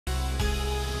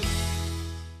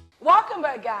Welcome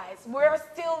back, guys. We're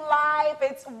still live.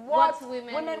 It's what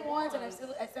women want, and I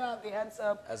still have the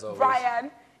handsome As always. Brian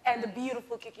and the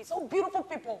beautiful Kiki. So beautiful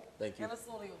people. Thank you. Never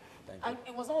saw you. Thank And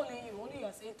it was only you. Only you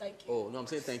are saying thank you. Oh, no, I'm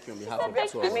saying thank you on behalf of the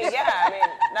two of I us. mean, yeah, I mean,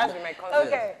 that's been my concept.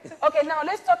 Okay. Okay. Now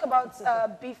let's talk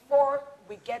about before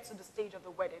we get to the stage of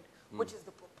the wedding, which is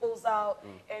the proposal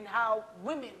and how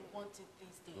women want it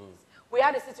these days. We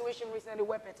had a situation recently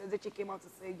where Petezici came out to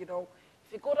say, you know,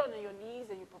 if you go down on your knees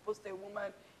and you propose to a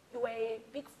woman, you are a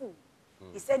big fool.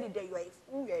 He said it there, you are a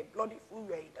fool, you are a bloody fool,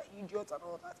 you are an idiot and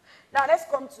all that. Now let's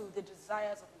come to the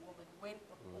desires of a woman when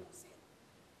proposing.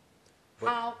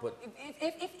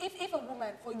 If a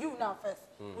woman, for you now first,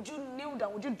 would you kneel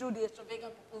down, would you do the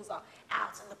extravagant proposal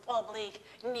out in the public,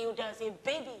 kneel down, say,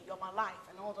 baby, you're my life,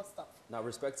 and all that stuff? Now,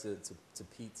 respect to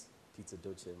Peter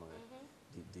Doce,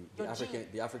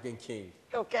 the African king.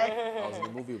 Okay. I was in a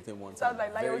movie with him one time. Sounds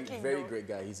like Lion King, very though. great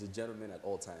guy. He's a gentleman at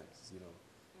all times, you know.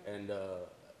 And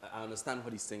I understand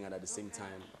what he's saying, and at the same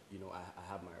time, you know,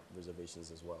 I have my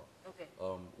reservations as well. Okay.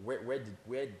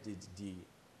 Where did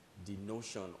the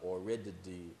notion, or where did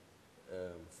the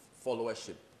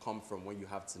followership come from when you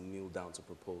have to kneel down to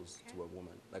propose to a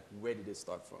woman? Like, where did it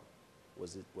start from?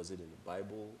 Was it in the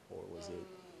Bible, or was it?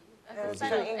 It's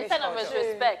kind of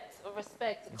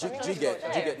respect. Do you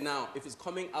get now? If it's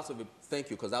coming out of it,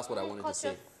 thank you, because that's what I wanted to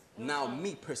say. Now,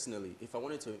 me personally, if I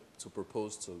wanted to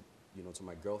propose to, you know, to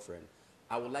my girlfriend,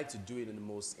 I would like to do it in the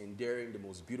most endearing, the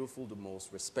most beautiful, the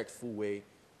most respectful way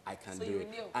I can do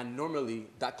it. Kneel. And normally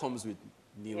that comes with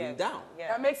kneeling down. Yeah.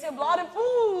 That makes you bloody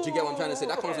fool. Do you get what I'm trying to say?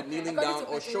 That comes with kneeling down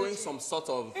or showing some sort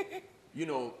of, you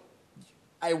know,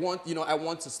 I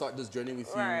want to start this journey with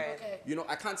you. Right. Okay. You know,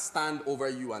 I can't stand over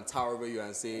you and tower over you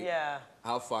and say,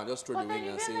 how far? Just throw the ring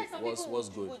and say, what's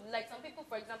good? Like some people,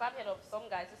 for example, I've heard of some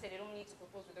guys who say they don't need to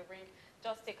propose with a ring.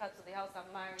 Just take her to the house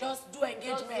and marry. Just do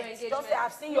engagement. Just Just say,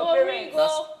 I've seen your no parents.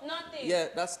 ring, nothing. Yeah,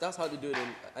 that's how they do it. And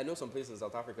I know some places in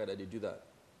South Africa that they do that.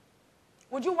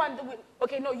 Would you want to,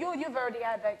 okay, no, you've already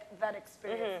had that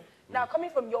experience. Now,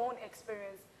 coming from your own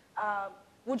experience,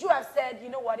 would you have said, you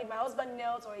know what, if my husband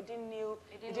knelt or he didn't kneel,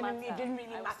 it didn't really I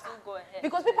would matter? still go ahead.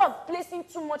 Because people are placing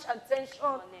too much attention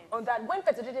on that. When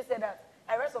Petezici said that,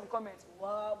 I read some comments,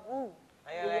 wow, woo.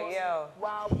 And you're like, yo.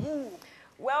 Wow, woo.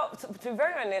 Well, to be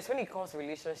very honest, when it comes to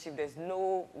relationship, there's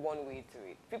no one way to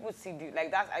it. People see, like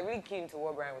that, I really key into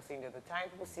what Brian was saying the other time.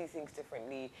 People see things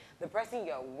differently. The person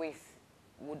you're with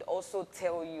would also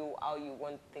tell you how you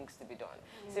want things to be done.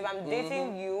 So if I'm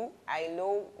dating you, I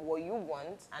know what you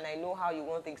want, and I know how you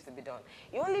want things to be done.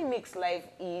 It only makes life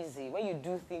easy when you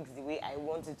do things the way I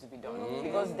want it to be done,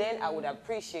 because then I would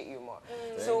appreciate you more.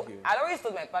 So I always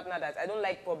told my partner that I don't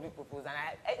like public proposal,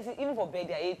 and even for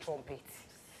bed, I hate trumpets.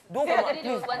 Don't come on,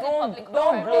 please,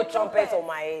 don't blow trumpets on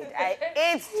my head. I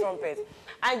hate trumpets.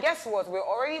 And guess what? We're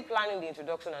already planning the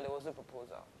introduction, and there was no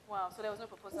proposal. Wow, so there was no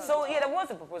proposal. So yeah, there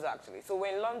was a proposal actually. So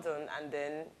we're in London, and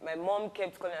then my mom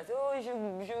kept calling and said, "Oh,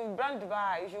 you should brand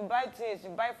buy, you should buy things, you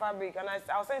should buy fabric." And I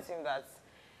was saying to him that,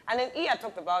 and then he had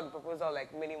talked about the proposal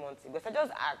like many months ago. So I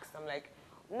just asked. I'm like,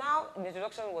 now the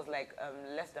introduction was like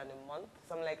less than a month.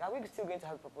 So I'm like, are we still going to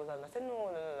have a proposal? And I said,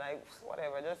 no, like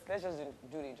whatever. Let's just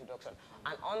do the introduction.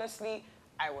 And honestly,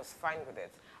 I was fine with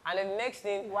it. And then the next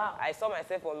thing, I saw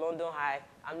myself on London High.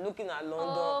 I'm looking at London,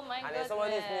 Oh my and then goodness.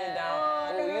 somebody's kneeling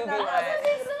down. Will you be Oh, my?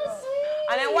 This is so sweet.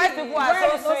 And then white people are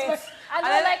so sweet. And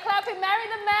they're like clapping, marry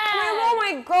the man. Oh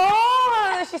my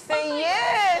God! And she said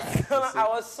yes. I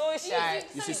was so shy.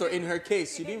 You see, so in her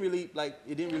case, she didn't really, like,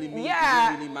 it didn't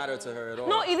really matter to her at all.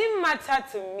 No, it didn't matter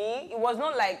to me. It was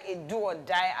not like a do or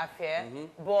die affair.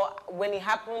 But when it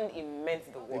happened, it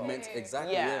meant the world. It meant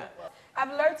exactly, Yeah. I've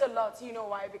learned a lot, you know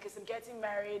why? Because I'm getting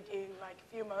married in like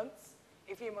a few months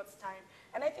time.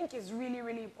 And I think it's really,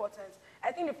 really important.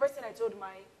 I think the first thing I told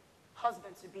my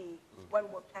husband to be when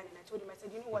we were planning, I told him, I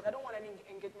said, you know what, I don't want any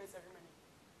engagement ceremony.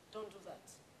 Don't do that.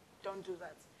 Don't do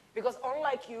that. Because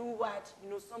unlike you who had, you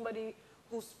know, somebody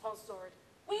who sponsored,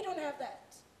 we don't have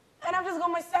that. And I've just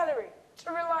got my salary to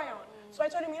rely on. So I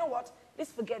told him, you know what,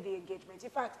 let's forget the engagement. In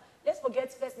fact, let's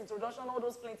forget first introduction, all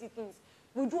those plenty things.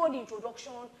 We do all the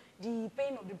introduction, the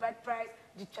paying of the bride price,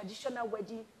 the traditional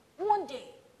wedding, one day.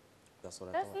 That's what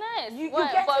I That's thought. nice. You Well,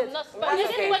 get but it. not, That's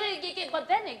okay. but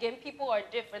then again, people are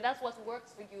different. That's what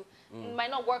works for you. It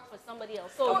might not work for somebody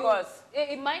else. So Of course.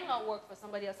 it might not work for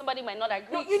somebody else. Somebody might not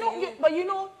agree No, to you know, you. but you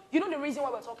know the reason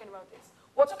why we're talking about this.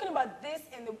 We're talking about this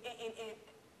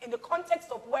in the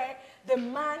context of where the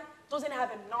man doesn't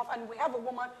have enough, and we have a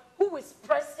woman who is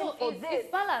pressing So for it's this.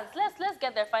 balanced. Let's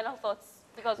get their final thoughts.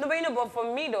 Because No, but you know, but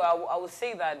for me though, I would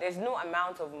say that there's no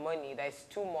amount of money that is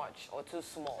too much or too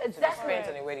small to be spent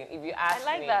on a wedding. If you ask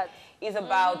like me, that. it's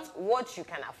about what you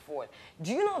can afford.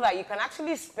 Do you know that you can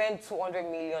actually spend 200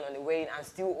 million on a wedding and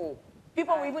still owe?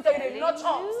 People will even tell you they've not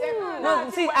talked. No,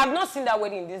 see, I've not seen that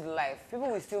wedding in this life. People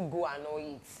will still go and not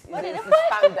eat. It's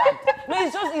standard. No,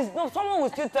 no, someone will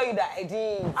still tell you that I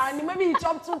didn't. And maybe you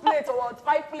chop 2 plates or what,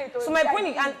 5 plates. Or So my point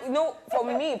is, and you know, for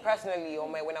me personally,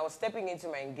 when I was stepping into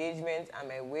my engagement and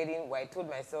my wedding, what I told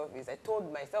myself is, I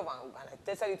told myself and I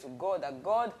tested it to God that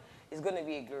God is going to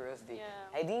be a glorious day.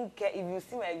 Yeah. I didn't care. If you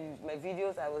see my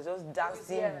videos, I was just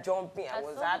dancing, jumping. I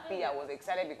was happy. I was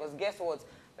excited because guess what?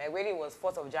 My wedding was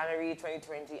 4th of January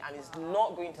 2020 and it's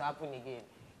not going to happen again.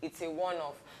 It's a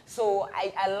one-off. So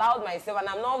I allowed myself, and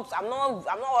I'm not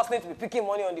hustling to be picking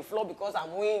money on the floor because I'm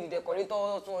owing the decorator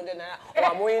 200 naira or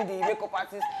I'm owing the makeup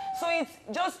artist. So it's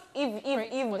just if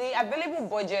the available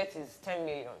budget is 10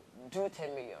 million, do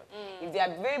 10 million. If the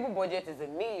available budget is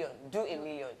 $1 million, do $1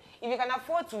 million. If you can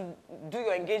afford to do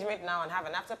your engagement now and have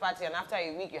an after party, and after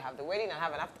a week you have the wedding and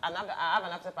have an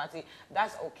after party,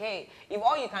 that's okay. If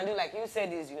all you can do, like you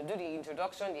said, is do the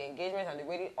introduction, the engagement, and the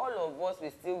wedding, all of us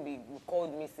will still be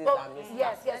called Mrs. and Mr.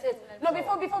 Yes. No,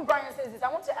 before Brian says this, I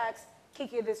want to ask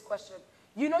Kiki this question.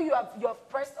 You know, you have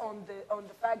pressed on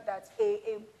the fact that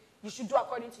you should do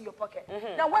according to your pocket.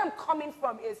 Now, where I'm coming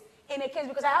from is, in a case,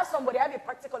 because I have a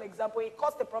practical example, it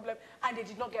caused a problem and they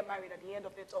did not get married at the end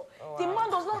of it all. Oh, wow. The man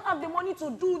does not have the money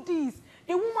to do this.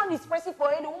 The woman is pressing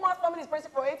for it, the woman's family is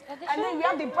pressing for it, and then we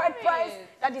have the bride price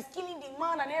that is killing the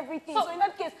man and everything. So in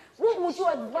that case, what would you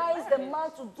advise the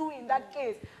man to do in that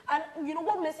case? And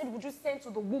what message would you send to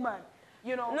the woman?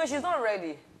 No, she's not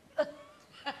ready. No,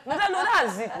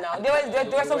 that's it now. There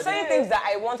were some certain things that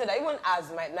I wanted, that even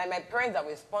as my parents that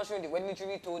were sponsoring the wedding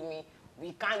literally told me,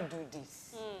 we can't do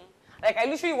this. Like, I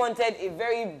literally wanted a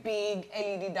very big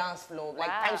LED dance floor, like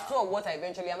 ×2 of what I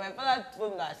eventually, and my father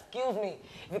told me that, excuse me,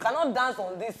 if you cannot dance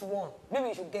on this one, maybe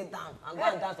you should get down and go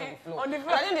and dance on the floor. And at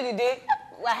the end of the day,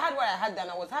 I had what I had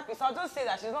and I was happy, so I'll just say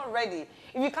that she's not ready.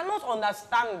 If you cannot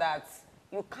understand that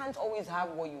you can't always have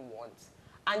what you want,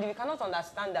 and if you cannot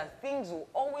understand that things will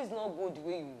always not go the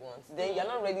way you want, then you're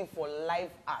not ready for life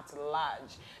at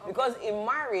large. Because in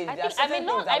marriage, there are certain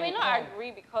things that I may not agree,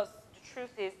 because the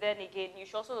truth is, then again, you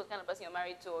should also know the kind of person you're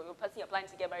married to, or the person you're planning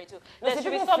to get married to. There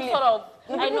should be some sort of,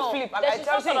 I know, there should be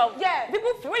some sort of,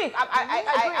 people flip.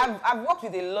 I've worked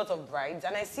with a lot of brides,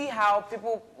 and I see how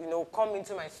people, come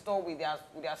into my store with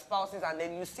their spouses, and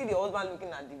then you see the husband looking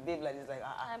at the babe like this, like,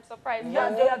 I'm surprised. Yeah,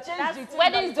 they have changed it.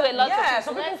 Weddings do a lot of things.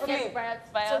 Some people flip.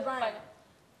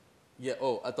 Yeah,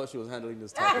 I thought she was handling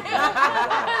this topic. No,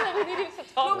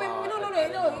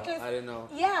 because, I didn't know.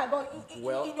 Yeah, but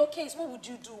in your case, what would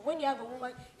you do when you have a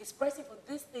woman is pressing for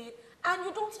this thing and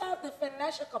you don't have the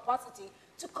financial capacity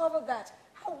to cover that?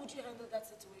 How would you handle that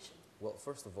situation? Well,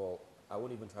 first of all, I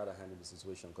wouldn't even try to handle the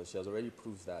situation because she has already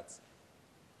proved that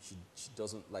she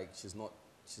doesn't she's not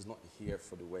here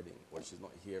for the wedding, or she's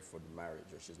not here for the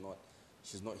marriage, or she's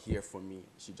not here for me.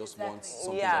 She just wants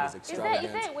something that is extravagant.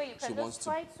 Is there a way you can just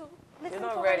try to listen to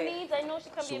her needs? I know she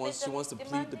can be a bit She wants to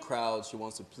plead the crowd. She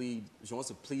wants to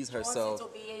please herself.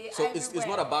 So it's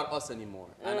not about us anymore.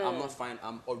 And I'm not fine.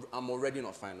 I'm already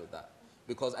not fine with that.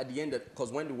 Because at the end,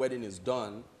 because when the wedding is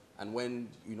done and when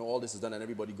all this is done and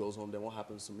everybody goes home, then what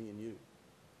happens to me and you?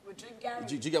 We drink Gary.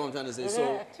 Do you get what I'm trying to say?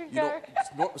 So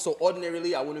so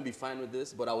ordinarily I wouldn't be fine with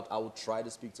this, but I would try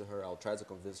to speak to her. I'll try to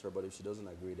convince her. But if she doesn't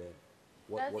agree, then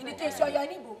in the case you're an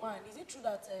Igbo man, is it true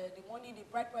that the money, the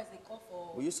bride price they call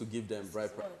for? We used to give them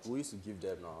bride price. We used to give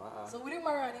them now. So will you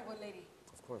marry an Igbo lady?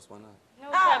 Of course, why not?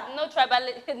 No tribal,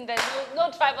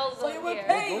 no tribal zone. So you will here.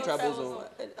 pay. No tribal zone.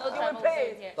 No tribal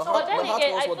zone here. The heart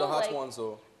ones were the heart ones,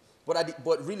 so.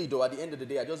 But really though, at the end of the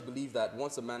day, I just believe that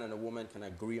once a man and a woman can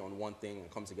agree on one thing and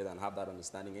come together and have that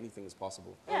understanding, anything is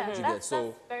possible. Yeah, that's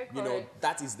very correct.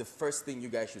 That is the first thing you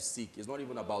guys should seek. It's not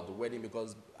even about the wedding,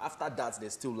 because after that,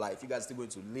 there's still life. You guys are still going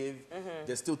to live.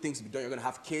 There's still things to be done. You're going to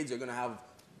have kids. You're going to have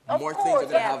more things. You're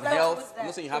going to have health. I'm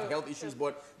not saying you have health issues,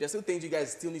 but there's still things you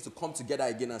guys still need to come together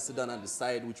again and sit down and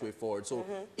decide which way forward. So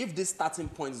if this starting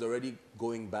point is already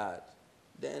going bad,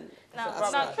 then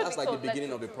that's like the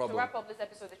beginning of the problem. To wrap up this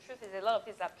episode, the truth is a lot of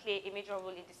things that play a major role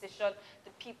in decision.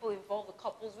 The people involved, the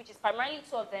couples, which is primarily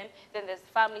two of them. Then there's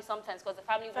family sometimes, because the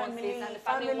family wants this and the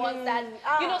family wants that.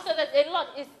 So there's a lot.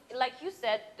 It's like you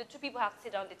said, the two people have to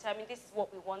sit down and determine this is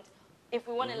what we want. If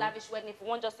we want a lavish wedding, if we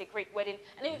want just a great wedding,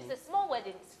 and if it's a small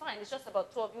wedding, it's fine. It's just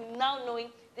about two of you now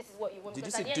knowing this is what you want. Did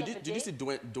you see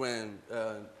Dwayne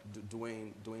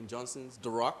Johnson's The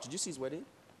Rock? Did you see his wedding?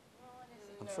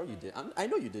 I'm sure you did. I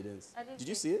know you didn't. Did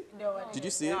you see it? No, I didn't. Did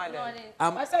you see it? No, I didn't.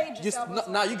 I saw you just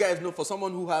now you guys know, for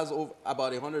someone who has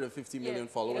about 150 million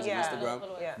followers Yeah. on Instagram,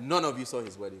 Yeah. none of you saw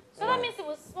his wedding. So that means it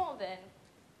was small then.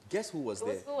 Guess who was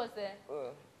there? Who was there?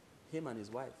 Him and his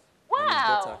wife. Wow. And his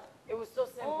daughter. It was so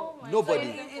simple. Oh my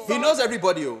Nobody. God. He knows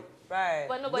everybody. Oh. Right.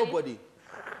 But nobody. Nobody.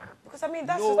 Because I mean,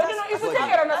 that's No. But you know, if you Nobody.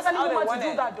 take it understanding That's how woman they to do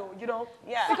want that though, you know.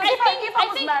 Yeah. Because I if I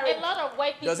was think married, a lot of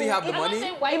white people. Does he have the I'm not money?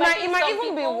 saying white, It but I might, think it might some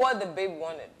even be people- what the babe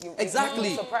wanted. Exactly.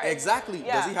 You'd be surprised. Exactly.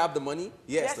 Yeah. Does he have the money?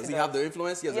 Yes. Yes, Does he he have does. the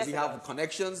influence? Yes. Yes, Does he he have does.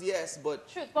 connections? Yes. But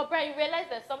Truth, but Brian, you realize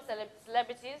there's some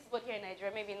celebrities, but here in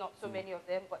Nigeria, maybe not so many of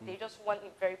them, but they just want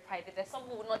it very private. There's some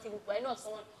who would not even. I know of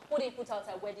someone who didn't put out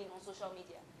her wedding on social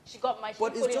media. She got married.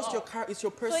 but she it's put it just on. your car. It's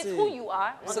your So person. it's who you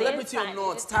are. On Celebrity the or inside.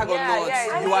 not, It's- tag or Yeah, not, yeah,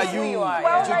 you it's are who you. you are.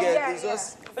 Well, Do you right, get? yeah, It's yeah.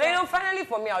 just. But you know, finally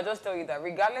for me, I'll just tell you that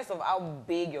regardless of how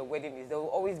big your wedding is, there will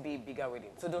always be a bigger wedding.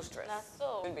 So don't stress. That's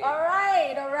so. Don't be- all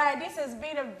right. This has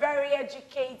been a very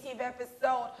educative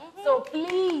episode. So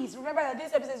please remember that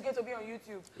this episode is going to be on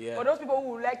YouTube. Yeah. For those people who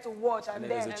would like to watch and, And then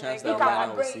then there's a chance look that at Rihanna our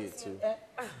will brains. see it too. Eh?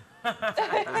 There's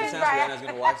a chance Rihanna's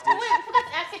gonna watch Wait, this. I forgot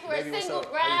to ask if you were Baby, what's single,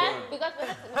 up? How you Brian. doing? Because we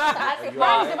have to ask if you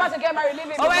Brian are. is about to get married. Leave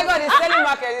him. Oh my God, it's selling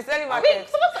market. It's selling Wait, market.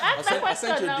 supposed to ask I that sent question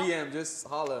you a now. DM. Just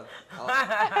holler. Holler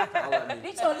at me.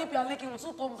 This your lip you're licking will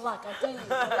soon turn black, I tell you.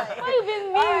 Why you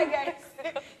being All mean? right, guys.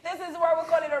 This is where we'll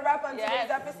call it a wrap on Yes. today's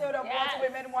episode of Yes.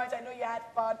 What Women Want. I know you had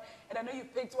fun, and I know you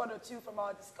picked one or two from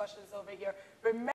our discussions over here. Remember